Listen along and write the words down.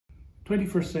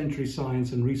21st century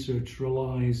science and research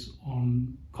relies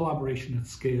on collaboration at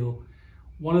scale.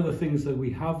 One of the things that we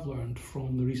have learned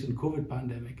from the recent COVID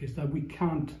pandemic is that we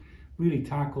can't really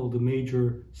tackle the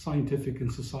major scientific and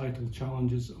societal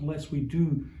challenges unless we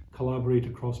do collaborate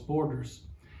across borders.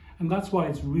 And that's why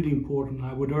it's really important.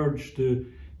 I would urge the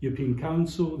European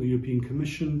Council, the European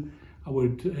Commission, I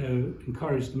would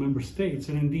encourage the Member States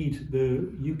and indeed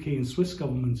the UK and Swiss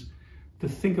governments to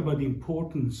think about the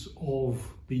importance of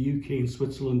the UK and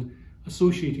Switzerland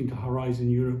associating to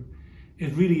Horizon Europe.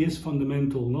 It really is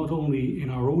fundamental, not only in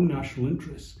our own national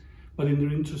interests, but in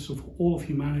the interests of all of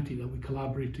humanity, that we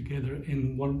collaborate together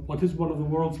in what is one of the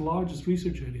world's largest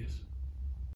research areas.